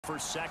For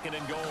second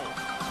and goal. Going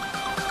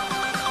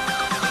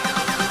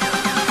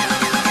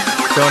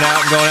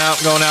out, going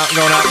out, going out,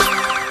 going out.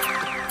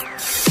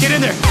 Get in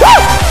there.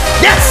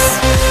 Yes!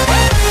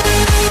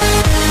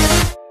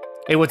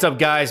 Hey, what's up,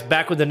 guys?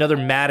 Back with another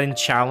Madden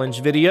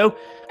challenge video.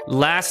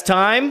 Last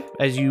time,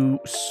 as you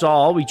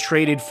saw, we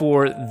traded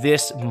for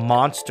this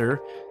monster,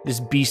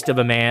 this beast of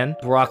a man,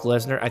 Brock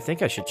Lesnar. I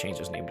think I should change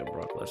his name to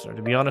Brock Lesnar,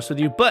 to be honest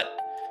with you. But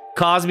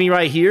Cosme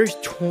right here,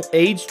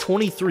 age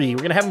 23. We're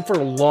going to have him for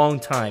a long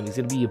time. He's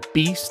going to be a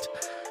beast.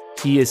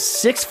 He is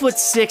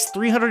 6'6",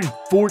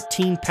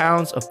 314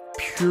 pounds of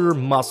pure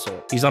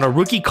muscle. He's on a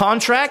rookie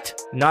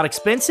contract, not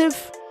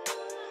expensive.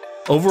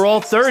 Overall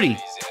 30,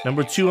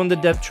 number 2 on the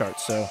depth chart.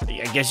 So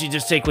I guess you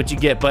just take what you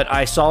get. But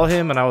I saw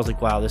him and I was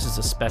like, wow, this is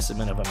a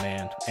specimen of a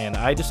man. And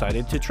I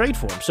decided to trade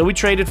for him. So we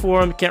traded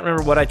for him. Can't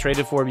remember what I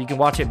traded for him. You can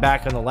watch it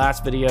back on the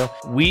last video.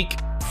 Week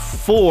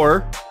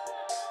 4.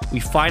 We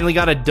finally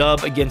got a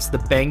dub against the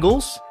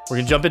Bengals. We're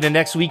going to jump into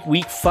next week.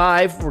 Week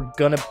 5, we're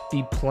going to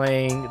be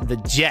playing the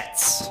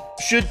Jets.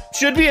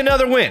 Should be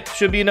another win.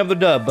 Should be another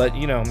dub. But,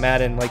 you know,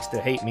 Madden likes to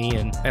hate me,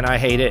 and I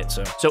hate it.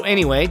 So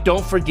anyway,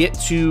 don't forget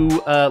to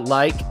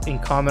like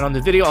and comment on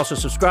the video. Also,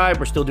 subscribe.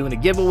 We're still doing a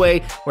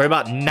giveaway. We're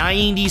about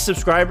 90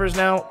 subscribers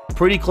now.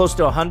 Pretty close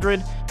to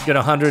 100. You get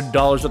 $100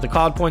 worth of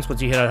COD points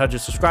once you hit 100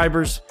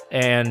 subscribers.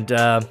 And,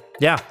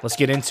 yeah, let's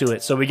get into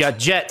it. So we got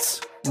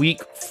Jets.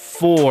 Week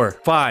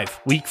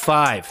 5. Week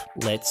 5.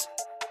 Let's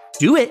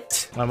do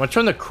it. I'm gonna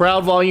turn the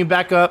crowd volume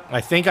back up.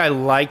 I think I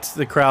liked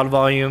the crowd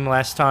volume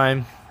last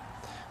time.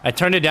 I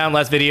turned it down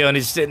last video and it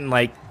just didn't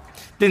sound,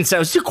 it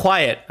was too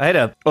quiet. I had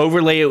to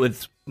overlay it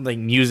with like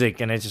music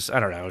and it just, I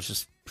don't know, I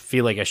just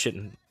feel like I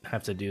shouldn't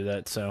have to do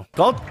that. So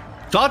call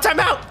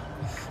timeout.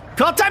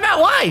 Call timeout.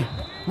 Why?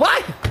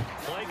 My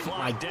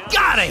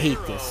God, I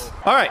hate this.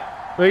 All right,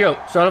 there you go.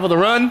 Start off with a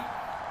run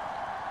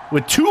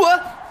with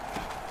Tua.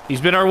 He's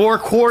been our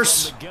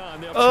workhorse.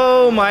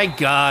 Oh my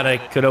God, I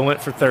could have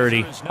went for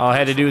 30. All I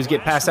had to do is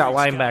get past that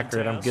linebacker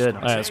and I'm good.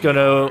 All right,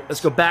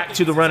 let's go back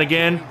to the run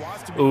again.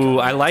 Ooh,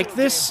 I like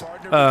this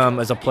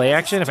as a play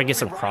action. If I get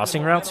some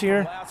crossing routes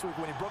here.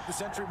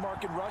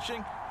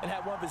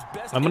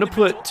 I'm gonna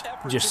put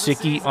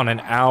Jasicki on an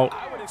out.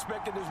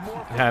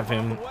 Have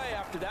him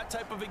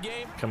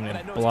come in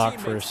and block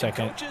for a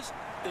second.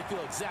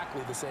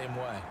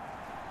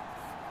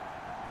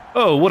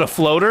 Oh, what a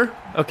floater.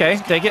 Okay,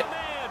 take it.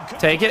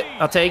 Take it.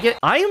 I'll take it.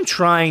 I am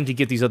trying to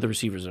get these other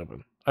receivers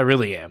open. I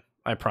really am.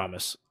 I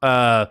promise.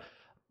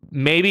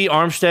 Maybe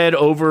Armstead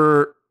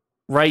over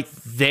right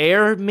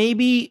there.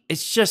 Maybe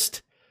it's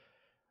just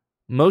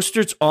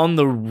Mostert's on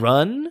the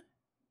run,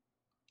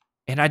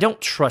 and I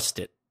don't trust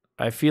it.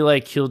 I feel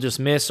like he'll just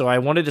miss. So I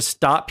wanted to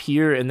stop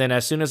here, and then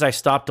as soon as I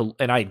stopped,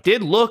 and I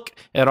did look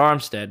at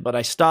Armstead, but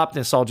I stopped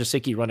and saw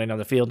Jasicki running down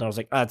the field, and I was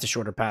like, that's a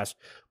shorter pass.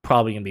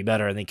 Probably gonna be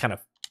better. And they kind of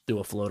do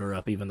a floater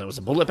up, even though it was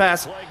a bullet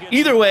pass.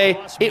 Either way,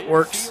 it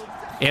works.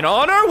 And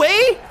on our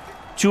way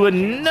to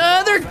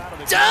another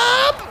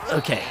dub.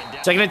 Okay,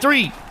 2nd and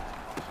 3.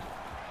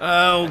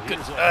 Oh, good.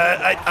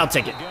 I'll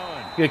take it.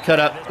 Good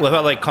cut up. Love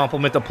how like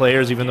compliment the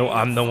players, even though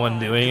I'm the one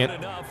doing it.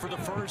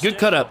 Good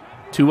cut up,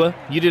 Tua.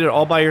 You did it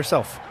all by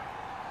yourself.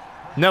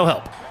 No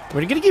help.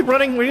 We're gonna keep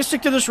running. We're gonna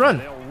stick to this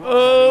run.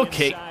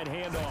 Okay.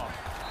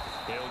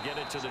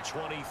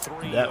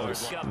 That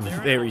was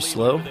very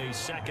slow.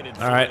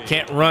 All right,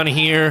 can't run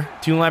here.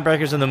 2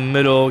 linebackers in the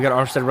middle. Got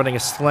Armstead running a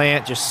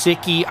slant.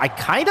 Jasicki. I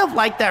kind of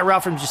like that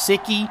route from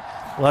Jasicki.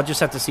 Well, I'll just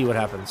have to see what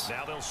happens.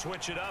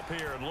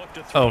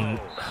 Oh,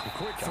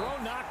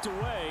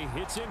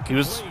 he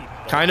was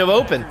kind of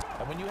open.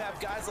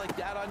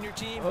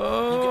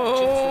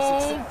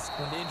 Oh,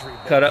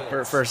 cut up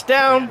for first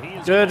down.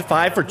 Good.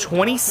 5 for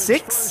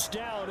 26.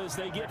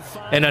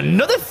 And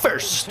another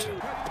first.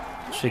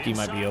 Jasicki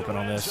might be open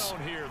on this.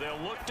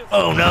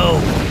 Oh no!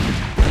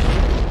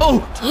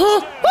 Oh!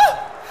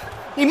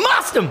 He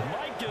mossed him!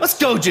 Let's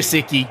go,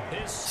 Jasicki.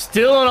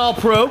 Still an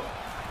all-pro.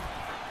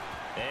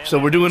 So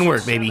we're doing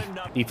work, baby.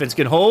 Defense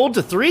can hold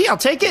to 3. I'll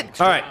take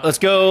it. All right, let's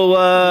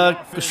go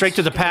straight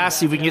to the pass.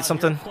 See if we can get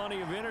something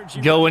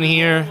going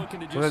here.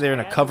 Whether they're in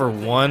a cover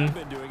 1.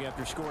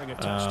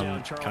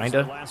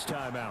 Kinda.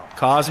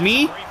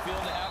 Cosme.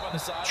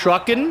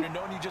 Trucking.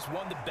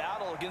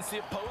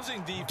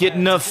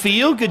 Getting a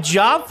feel. Good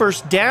job.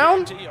 First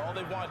down.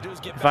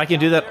 If I can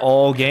do that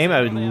all game,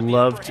 I would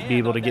love to be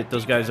able to get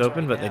those guys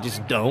open, but they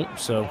just don't,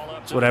 so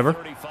it's whatever.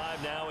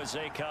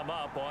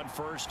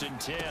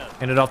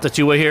 Hand it off to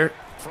Tua here.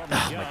 Oh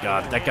my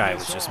God, that guy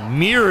was just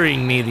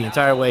mirroring me the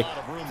entire way.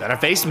 Got a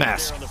face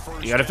mask.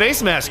 You got a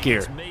face mask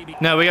here.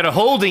 Now we got a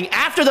holding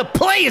after the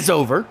play is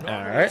over. All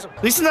right.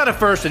 At least it's not a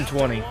 1st and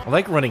 20. I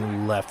like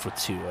running left with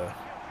Tua.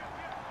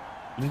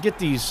 You can get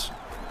these.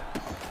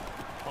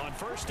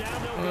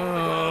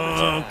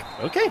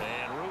 Okay.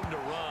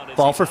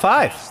 Ball for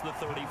 5. I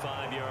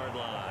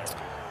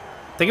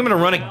think I'm going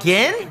to run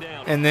again.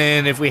 And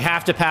then if we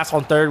have to pass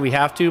on 3rd, we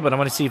have to. But I'm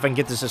going to see if I can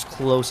get this as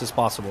close as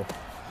possible.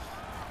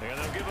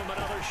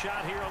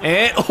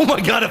 And, oh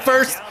my God, a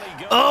first.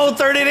 Oh,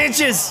 3rd and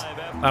inches.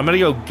 I'm going to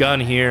go gun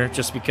here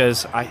just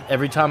because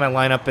every time I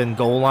line up in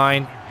goal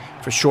line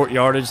for short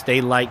yardage,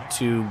 they like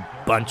to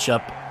bunch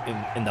up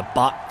in the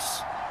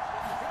box.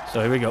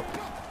 So here we go.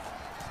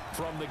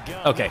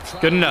 Okay,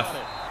 good enough.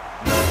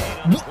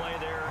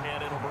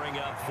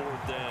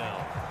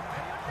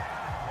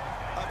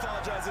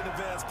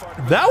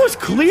 That was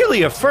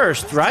clearly a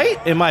first, right?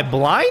 Am I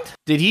blind?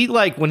 Did he,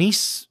 like, when he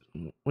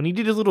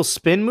did his little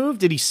spin move,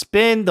 did he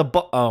spin the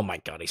ball? Oh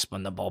my God, he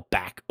spun the ball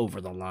back over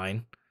the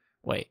line.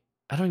 Wait,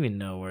 I don't even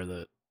know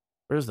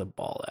where's the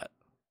ball at?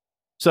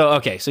 So,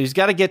 okay, so he's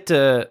got to get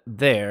to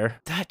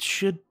there.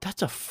 That's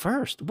a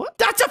first. What?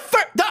 That's a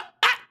first.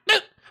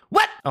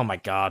 What? Oh my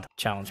God,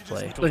 challenge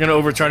play. They're gonna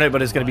overturn it,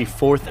 but it's gonna be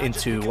 4th and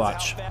 2,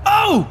 watch.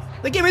 Oh,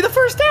 they gave me the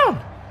first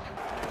down.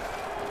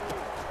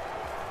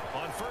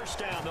 On first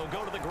down, they'll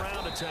go to the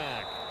ground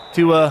attack.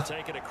 Tua,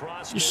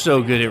 you're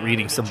so good at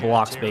reading some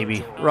blocks,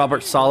 baby.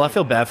 Robert Saleh, I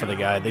feel bad for the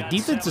guy. The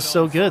defense is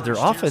so good. Their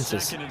offense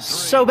is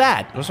so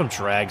bad. There's some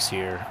drags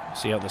here.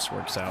 See how this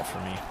works out for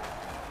me.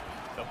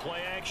 The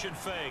play action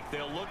fake.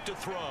 They'll look to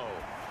throw.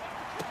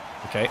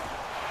 Okay.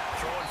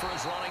 Throwing for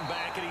his running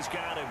back, and he's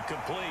got him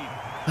complete.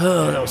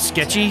 Oh, that was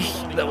sketchy.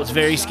 That was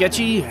very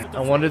sketchy.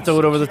 I wanted to throw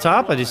it over the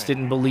top. I just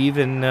didn't believe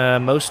in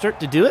Mostert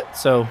to do it,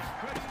 so.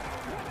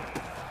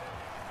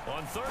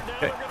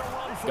 Okay.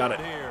 Got it.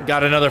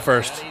 Got another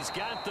first.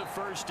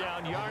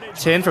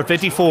 10 for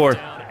 54.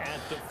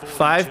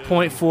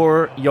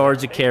 5.4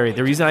 yards a carry.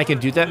 The reason I can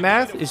do that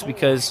math is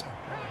because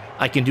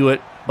I can do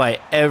it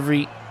by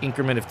every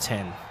increment of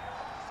 10.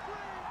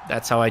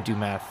 That's how I do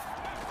math.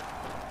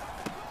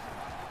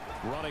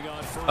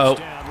 Oh,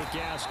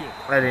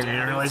 I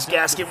didn't realize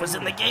Gasket was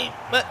in the game,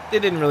 but it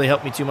didn't really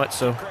help me too much,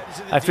 so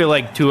I feel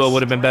like Tua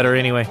would have been better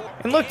anyway.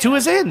 And look,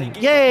 Tua's in.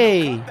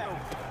 Yay! Oh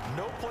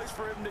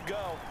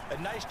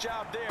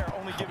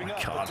my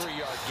God.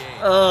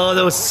 Oh,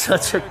 that was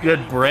such a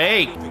good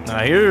break.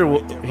 Now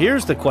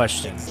here's the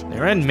question. They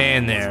run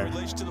man there.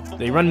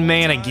 They run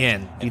man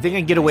again. Do you think I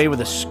can get away with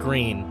a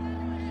screen?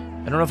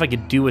 I don't know if I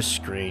could do a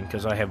screen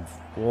because I have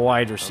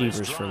wide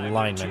receivers for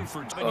linemen.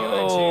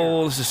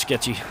 Oh, this is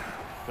sketchy.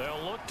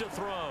 They'll look to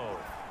throw.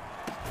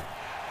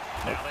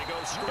 Now they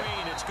go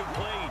screen. It's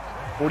complete.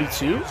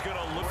 42?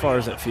 How far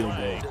is that field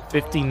goal?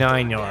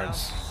 59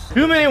 yards.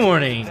 2-minute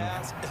warning.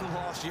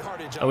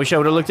 I wish I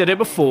would have looked at it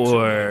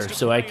before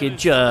so I could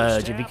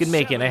judge if he could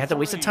make it. I had to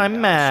waste a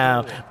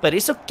timeout, but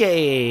it's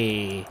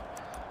okay.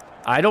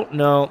 I don't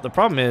know. The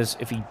problem is,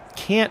 if he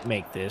can't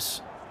make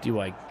this, do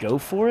I go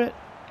for it?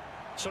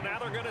 So now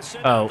they're going to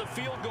send out the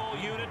field goal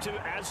unit to,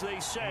 as they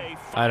say,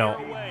 I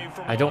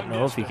don't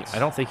know if he can. I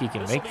don't think he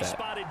can make that.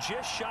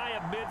 Just shy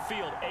of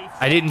midfield,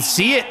 I didn't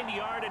see it.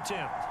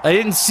 I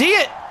didn't see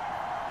it.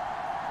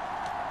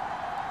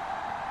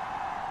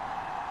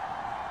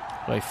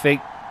 Like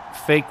fake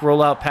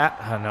rollout pat.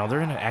 Oh, no,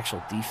 they're in an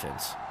actual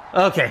defense.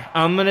 Okay,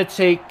 I'm gonna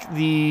take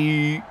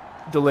the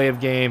delay of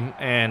game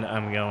and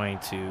I'm going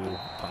to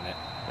punt it.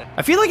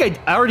 I feel like I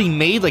already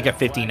made like a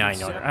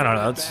 59-yarder. I don't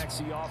know.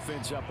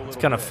 It's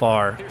kind of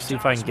far. See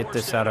if I can get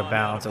this out of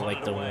bounds at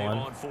like the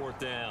 1.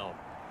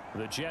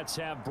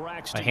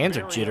 My hands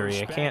are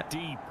jittery. I can't.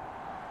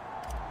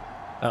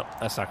 Oh,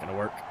 that's not going to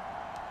work.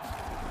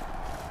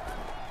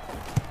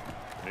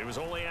 He was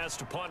only asked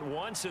to punt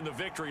once in the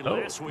victory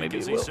last week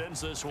as he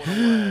sends this one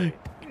away.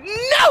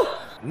 No!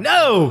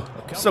 No!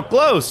 So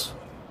close.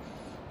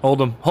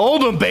 Hold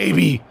him,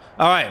 baby.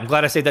 All right, I'm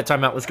glad I saved that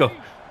timeout. Let's go.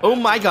 Oh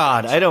my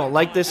God, I don't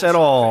like this at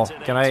all.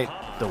 Can I,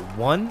 the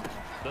 1?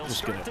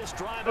 Just gonna,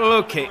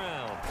 okay.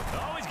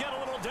 Oh, he's got a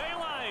little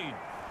daylight.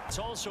 It's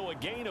also a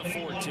gain of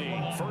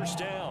 14, first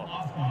down.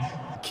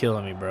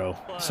 Killing me, bro.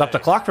 Stop the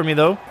clock for me,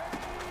 though.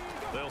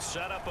 They'll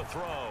set up a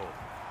throw.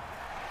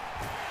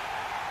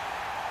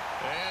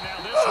 And now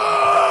this one,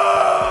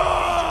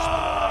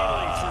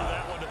 he just threw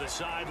that one to the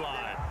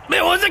sideline.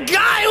 It was a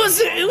guy. It was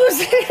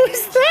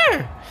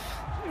there.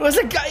 It was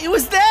a guy. It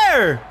was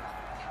there.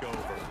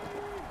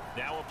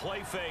 Now a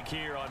play fake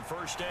here on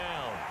first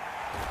down.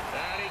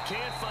 And he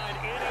can't find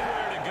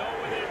anywhere to go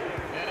with it,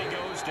 and he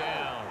goes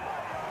down.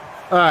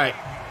 All right.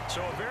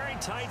 So a very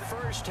tight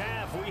first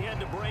half. We had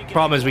to break it.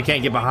 Problem is we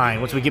can't get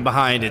behind. Once we get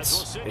behind,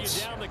 it's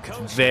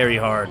very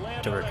hard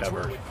to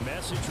recover.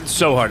 It's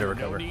so hard to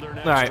recover.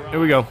 All right, here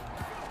we go.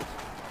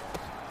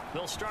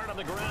 They'll start on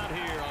the ground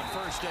here on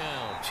first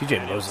down.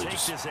 CJ Mosley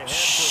just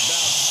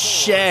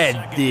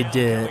shedded.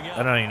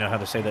 I don't even know how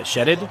to say that.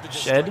 Shedded?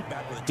 Shed?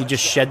 He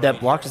just shed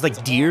that block. It's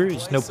like deer.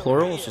 It's no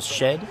plural. It's just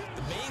shed.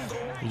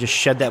 He just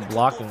shed that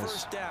block and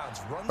was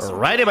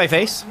right in my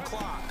face.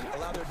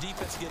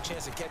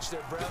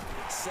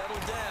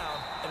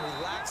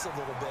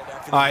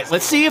 All right,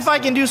 let's see if I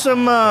can do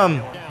some,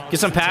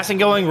 get some passing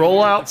going,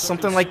 rollouts,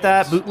 something like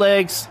that,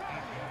 bootlegs.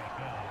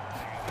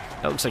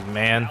 That looks like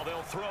man.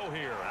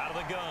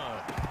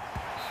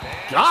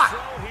 God,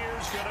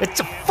 it's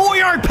a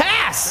 4-yard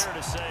pass.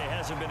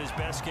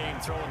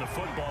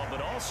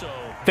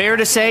 Fair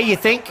to say, you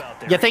think?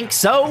 You think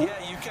so? Yeah,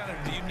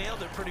 you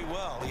nailed it pretty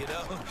well. You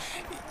know,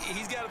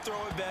 he's got to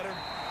throw it better.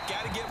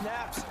 Got to get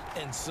naps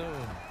and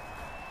soon.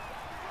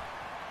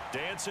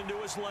 Dancing to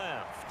his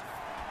left.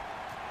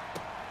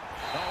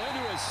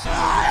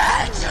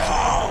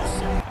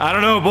 I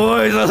don't know,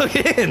 boys.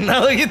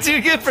 Not looking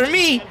too good for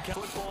me.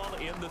 Football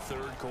in the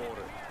third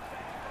quarter.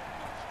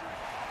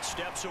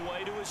 Steps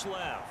away to his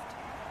left.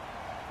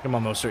 Come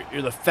on, Mostert.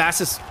 You're the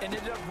fastest. And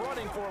ended up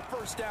running for a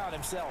first down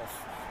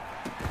himself.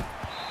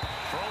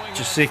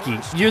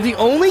 Jasicki, you're the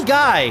only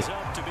guy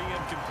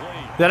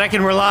that I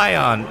can rely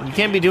on. You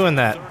can't be doing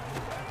that.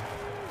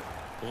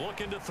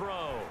 Looking to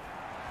throw.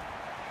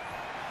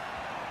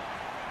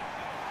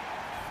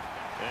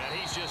 And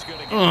he's just going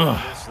to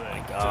get this thing.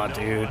 My God,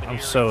 dude. I'm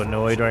so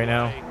annoyed right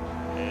now.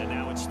 And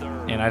now it's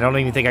third. And I don't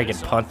even think I can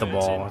punt the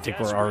ball. I think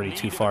we're already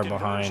too far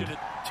behind.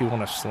 Two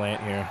on a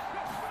slant here.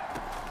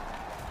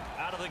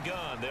 Out of the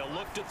gun, they'll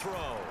look to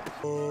throw.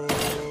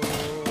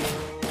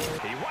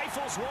 He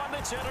rifles one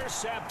that's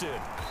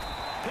intercepted.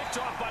 Picked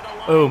off by the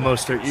line. Oh,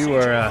 Mostert, you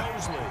are,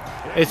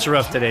 it's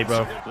rough today,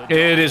 bro.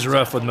 It is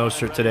rough with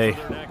Mostert today.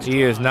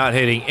 He is not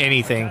hitting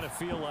anything.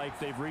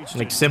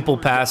 Like simple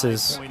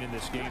passes. In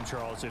this game,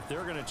 Charles, if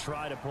they're going to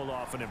try to pull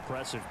off an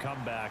impressive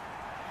comeback,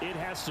 it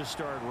has to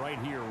start right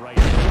here, right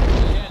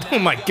now. Oh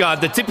my God,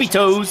 the tippy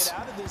toes.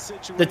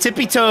 The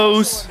tippy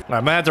toes.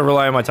 I might have to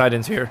rely on my tight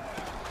ends here.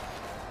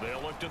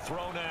 They'll look to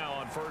throw now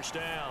on first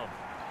down.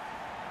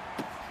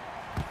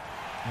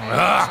 All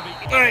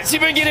right, see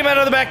if I can get him out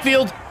of the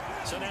backfield.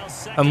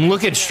 I'm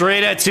looking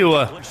straight at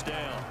Tua.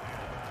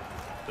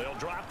 They'll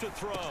drop to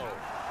throw.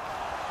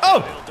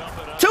 Oh,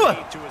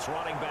 Tua.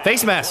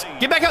 Face mask.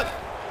 Get back up.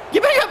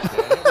 Get back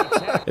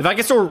up. If I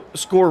can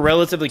score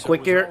relatively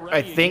quick here,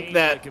 I think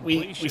that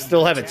we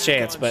still have a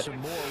chance, but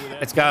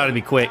it's got to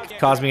be quick.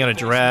 Cause me on a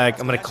drag.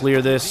 I'm going to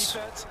clear this.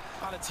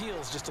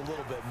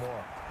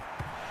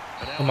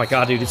 Oh my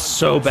God, dude, it's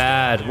so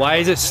bad. Why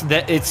is it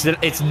that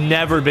it's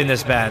never been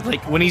this bad?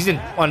 Like when he's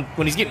when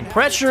he's getting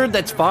pressured,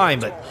 that's fine,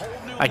 but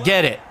I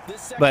get it.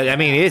 But I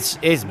mean, it's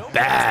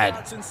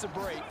bad.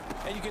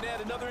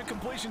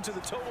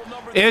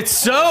 It's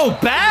so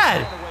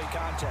bad.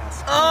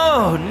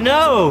 Oh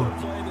no.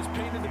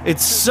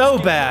 It's so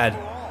bad.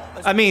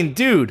 I mean,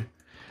 dude,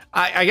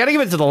 I gotta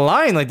give it to the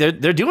line. Like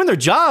they're doing their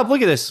job.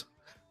 Look at this.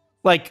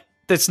 Like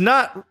that's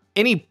not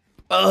any.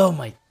 Oh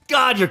my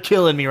God, you're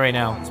killing me right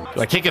now.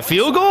 Do I kick a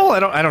field goal? I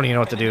don't even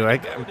know what to do. I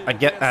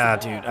get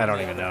dude, I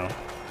don't even know.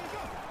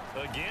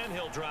 Again,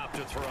 he'll drop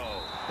to throw.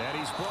 And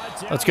he's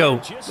brought down. Let's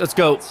go. Let's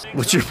go.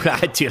 What's your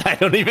dude? I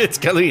don't even. It's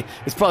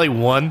probably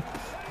 1.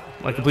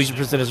 My completion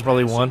percentage is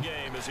probably 1.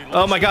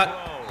 Oh my God.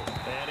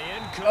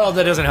 Oh,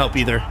 that doesn't help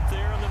either.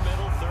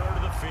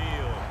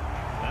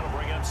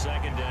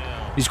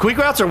 These quick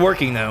routes are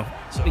working though.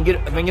 If I can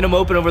get them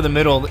open over the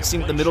middle,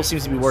 the middle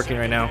seems to be working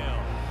right now.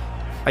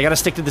 I gotta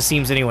stick to the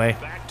seams anyway.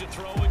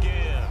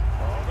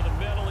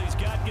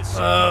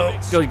 Oh,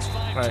 go. All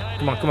right,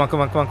 come on.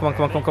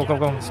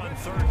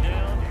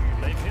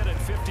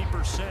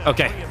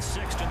 Okay.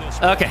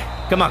 Okay,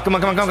 come on.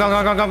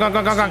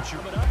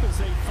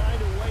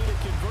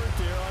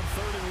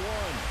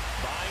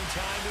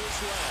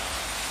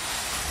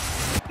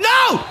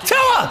 No!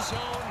 Tua!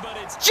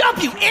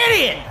 Jump, you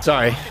idiot!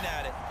 Sorry.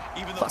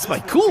 Lost my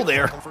cool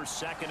there.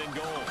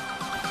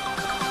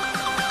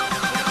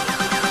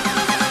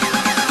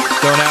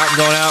 Going out.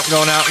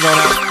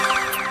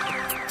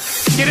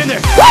 Get in there.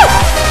 Woo!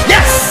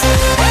 Yes!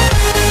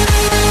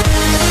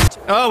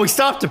 Oh, we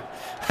stopped him.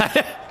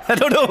 I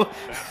don't know.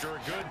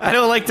 I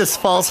don't like this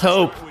false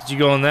hope. You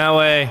going that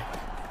way?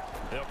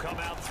 They'll come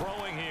out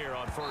throwing here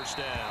on first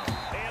down.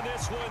 And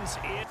this one's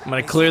it. I'm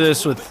gonna clear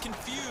this with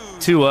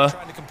Tua.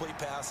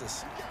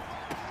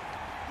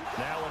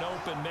 Now an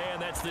open man.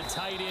 That's the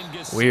tight end.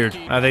 Weird.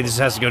 I think this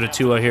has to go to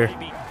Tua here.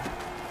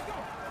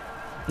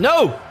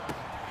 No!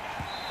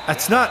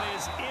 That's not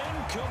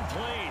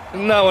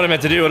what I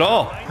meant to do at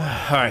all. All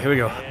right, here we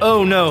go.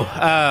 Oh no.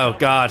 Oh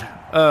God.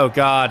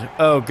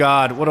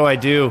 What do I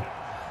do?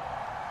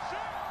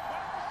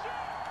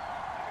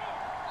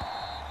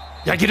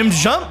 Did I get him to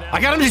jump? I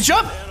got him to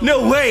jump?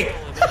 No way.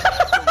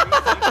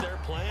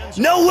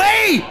 No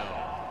way.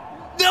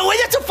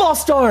 That's a false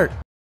start.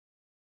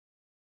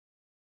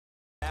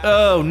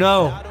 Oh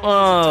no.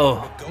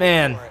 Oh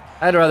man.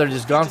 I'd rather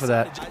just gone for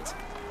that.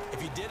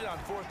 If you did it on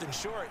 4th and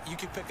short, you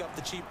could pick up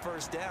the cheap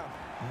first down.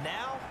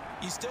 Now,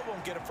 you still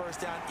won't get a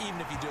first down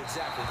even if you do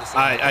exactly the same.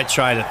 I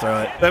try to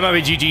throw it. That might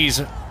be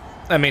GG's.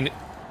 I mean,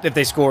 if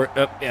they score,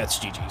 yeah, it's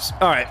GG's.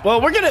 All right.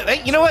 Well, we're gonna.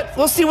 Hey, you know what?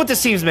 Let's see what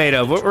this team's made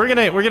of. We're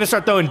gonna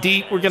start throwing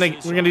deep. We're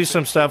gonna do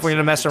some stuff. We're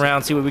gonna mess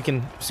around, see what we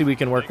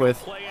can work with.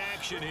 Play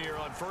action here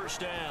on first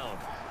down.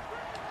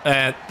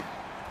 And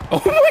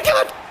oh my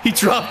God, he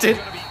dropped it.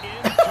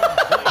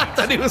 I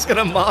thought he was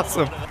gonna moss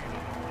him.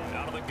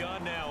 Out of the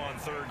gun now on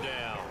third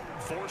down.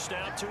 Forced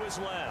out to his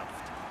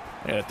left.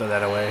 I gotta throw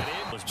that away.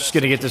 Just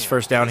gonna get this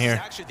first down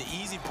here.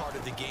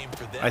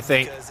 I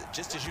think.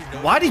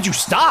 Why did you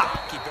stop?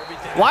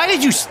 Why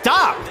did you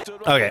stop?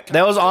 Okay,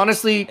 that was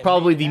honestly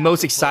probably the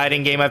most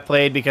exciting game I've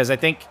played because I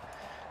think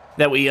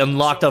that we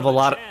unlocked a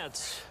lot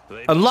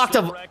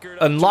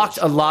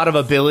of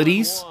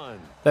abilities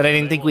that I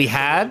didn't think we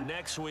had.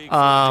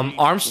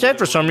 Armstead,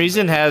 for some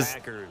reason, has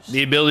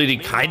the ability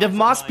to kind of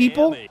moss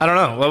people. I don't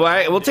know.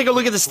 We'll take a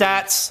look at the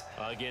stats.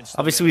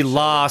 Obviously, we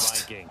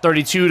lost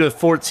 32 to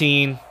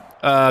 14.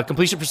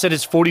 Completion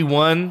percentage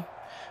 41.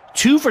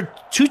 Two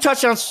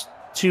touchdowns,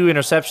 2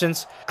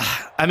 interceptions.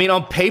 I mean,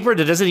 on paper,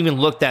 that doesn't even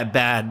look that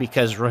bad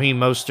because RAHEEM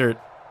Mostert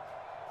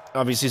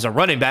obviously is a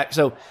running back,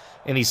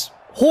 and he's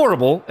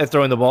horrible at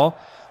throwing the ball.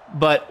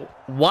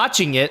 But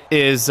watching it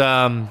is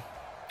a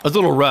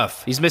little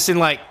rough. He's missing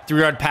like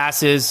 3-yard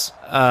passes.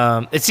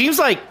 It seems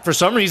like for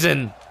some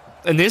reason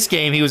in this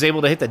game he was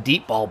able to hit the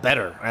deep ball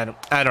better.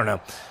 I don't know,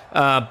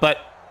 but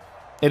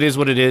it is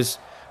what it is.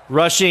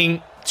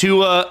 Rushing,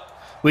 Tua,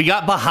 we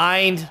got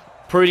behind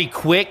pretty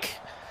quick.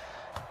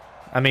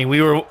 I mean,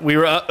 we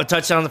were up a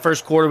touchdown in the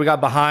first quarter. We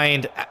got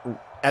behind right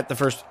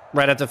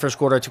at the first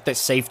quarter. I took that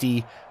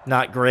safety,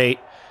 not great.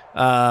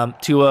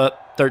 Tua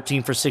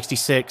 13 for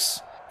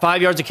 66,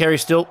 5 yards of carry.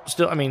 Still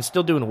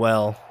doing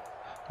well.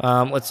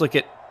 Let's look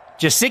at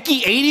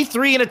Jasicki,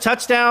 83 and a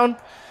touchdown.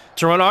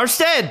 Teron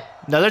Armstead,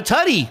 another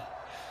tutty.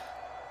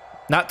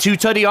 Not two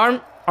tutty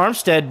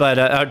Armstead,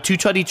 but two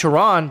tutty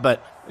Teron,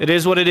 but it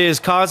is what it is.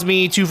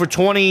 Cosme, 2 for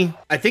 20.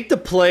 I think the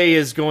play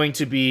is going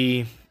to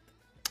be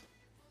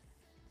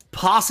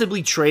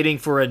possibly trading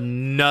for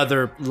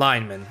another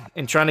lineman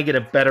and trying to get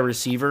a better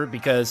receiver,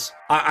 because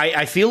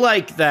I feel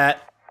like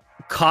that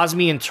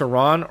Cosme and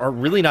Teron are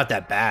really not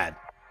that bad.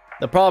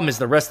 The problem is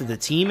the rest of the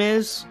team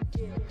is,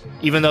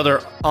 even though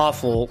they're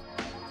awful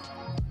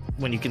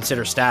when you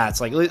consider stats.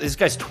 Like, this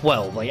guy's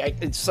 12. Like,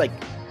 it's like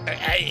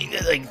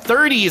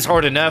 30 is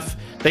hard enough.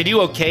 They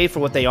do okay for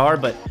what they are,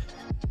 but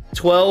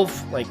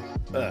 12, like,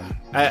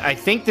 I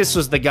think this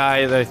was the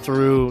guy that I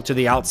threw to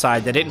the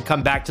outside that didn't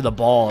come back to the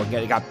ball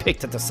and got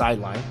picked at the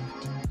sideline.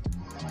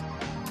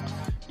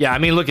 Yeah, I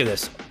mean, look at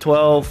this.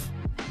 12.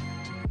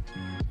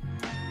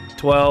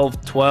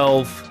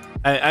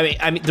 I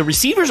mean, the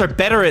receivers are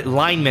better at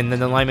linemen than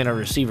the linemen are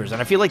receivers,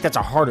 and I feel like that's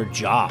a harder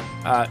job.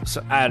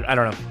 So I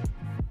don't know.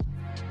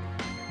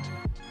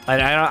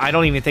 I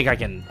don't even think I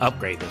can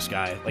upgrade this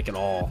guy, like, at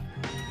all.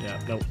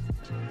 Yeah,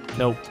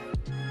 nope.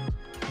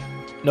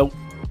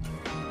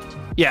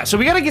 Yeah, so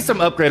we got to get some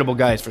upgradable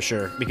guys for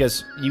sure,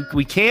 because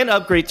we can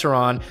upgrade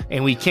Teron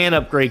and we can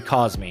upgrade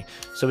Cosme.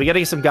 So we got to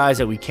get some guys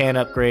that we can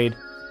upgrade.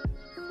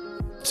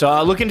 So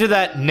I'll look into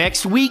that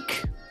next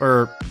week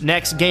or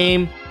next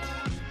game.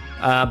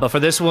 But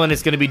for this one,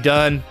 it's going to be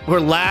done. We're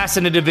last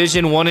in the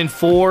division,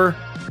 1-4.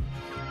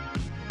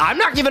 I'm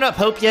not giving up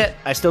hope yet.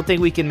 I still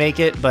think we can make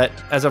it, but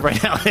as of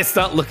right now, it's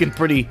not looking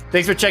pretty.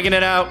 Thanks for checking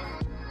it out.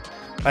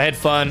 I had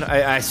fun.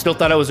 I still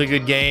thought it was a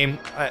good game.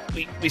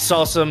 We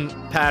saw some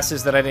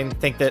passes that I didn't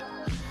think that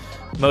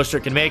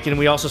Mostert can make, and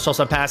we also saw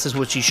some passes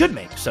which he should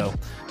make. So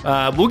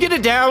we'll get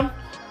it down.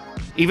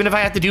 Even if I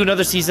have to do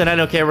another season, I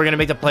don't care. We're going to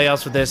make the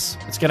playoffs with this.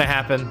 It's going to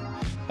happen.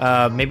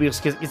 Maybe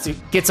we'll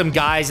get some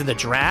guys in the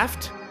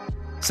draft.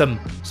 Some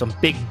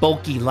big,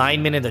 bulky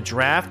linemen in the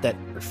draft that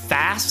are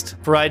fast.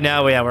 For right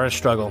now, yeah, we're going to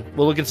struggle.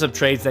 We'll look at some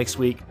trades next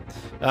week.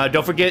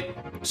 Don't forget,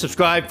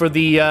 subscribe for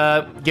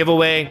the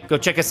giveaway. Go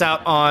check us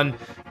out on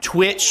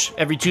Twitch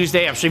every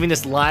Tuesday. I'm streaming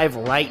this live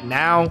right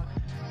now,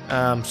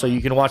 so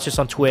you can watch this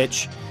on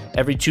Twitch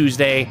every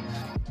Tuesday.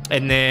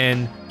 And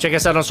then check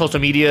us out on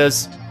social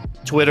medias.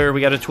 Twitter,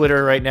 we got a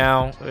Twitter right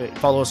now.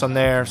 Follow us on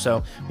there.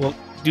 So we'll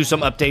do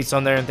some updates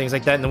on there and things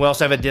like that. And then we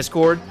also have a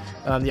Discord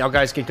y'all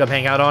guys can come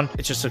hang out on.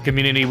 It's just a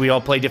community. We all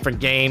play different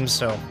games,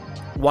 so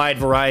wide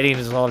variety, and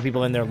there's a lot of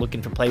people in there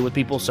looking to play with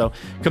people. So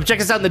come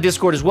check us out in the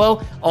Discord as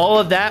well. All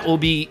of that will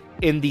be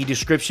in the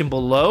description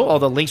below. All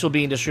the links will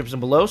be in the description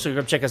below, so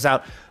come check us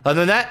out. Other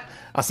than that,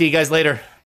 I'll see you guys later.